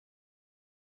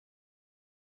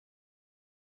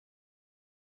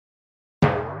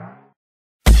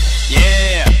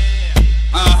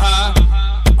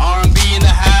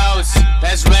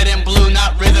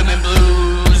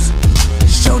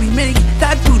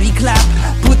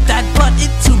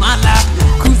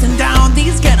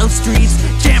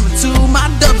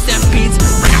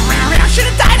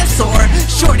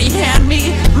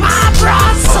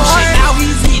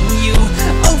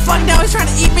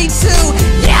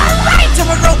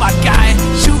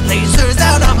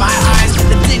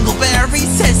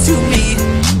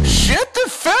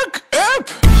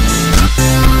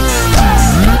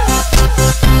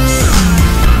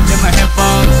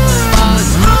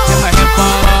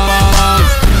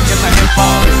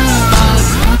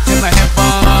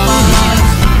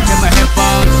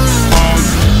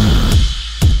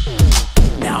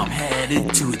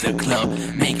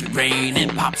rain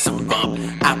and pop some bub.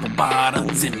 Apple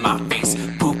bottoms in my face,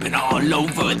 pooping all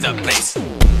over the place.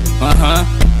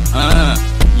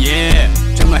 Yeah.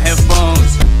 Check my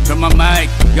headphones, turn my mic.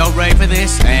 Y'all ready for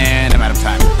this? And I'm out of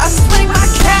time. I swing my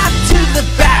cat to the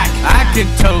back. I can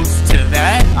toast to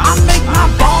that. I make my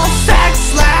ball sack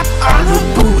slap on her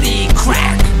booty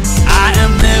crack. I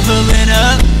am leveling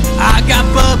up, I got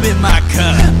bub in my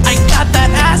cup. I got that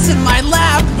ass in my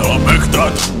lap. Now make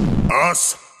that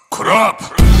ass crap.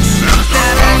 Make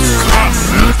that ass clap.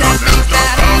 Make that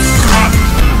ass clap.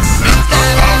 Make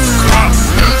that ass clap. Make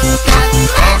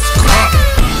that ass clap.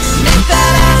 Make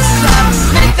that ass clap.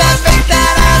 Make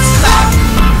that ass clap.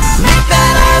 Make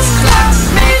that ass clap.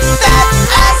 Make that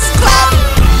ass clap.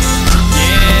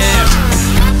 Yeah.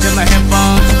 Check my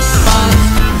headphones,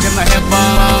 check my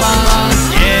headphones.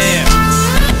 Yeah.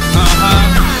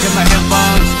 Check my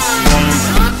headphones,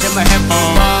 check my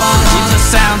headphones. These are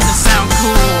sounds that sound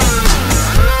cool.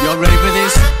 Y'all ready for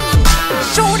this?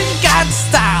 Shorty got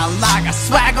style, like a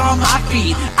swag on my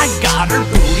feet. I got her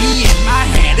booty in my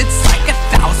hand, it's like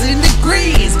 1,000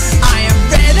 degrees. I am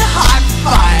red hot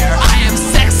fire, I am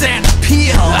sex and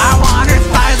appeal. I want her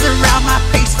thighs around my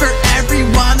face for every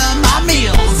one of my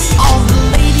meals. All the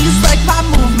ladies like my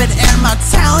movement and my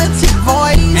talented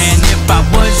voice. And if I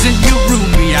wasn't your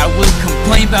roomie, I would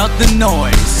complain about the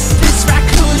noise. This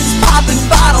raccoon is popping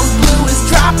bottles, Blue is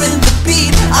dropping the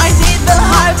beat. I need the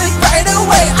high vic right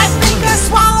away, I think I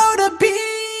swallowed a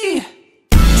bee.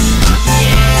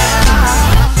 Yeah.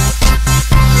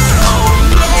 Oh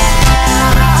yeah.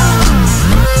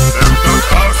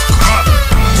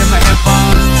 Check my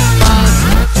headphones,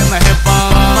 check my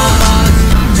headphones,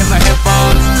 check my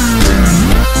headphones.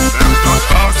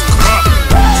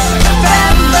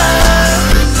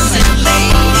 Fellas and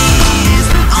ladies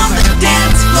on the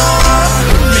dance floor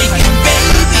making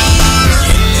babies.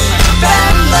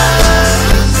 Fellas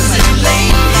and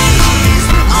ladies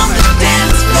on the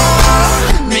dance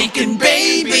floor making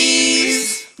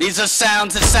babies. These are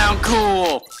sounds that sound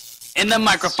cool in the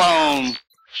microphone.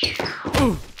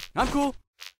 Ooh,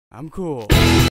 I'm cool.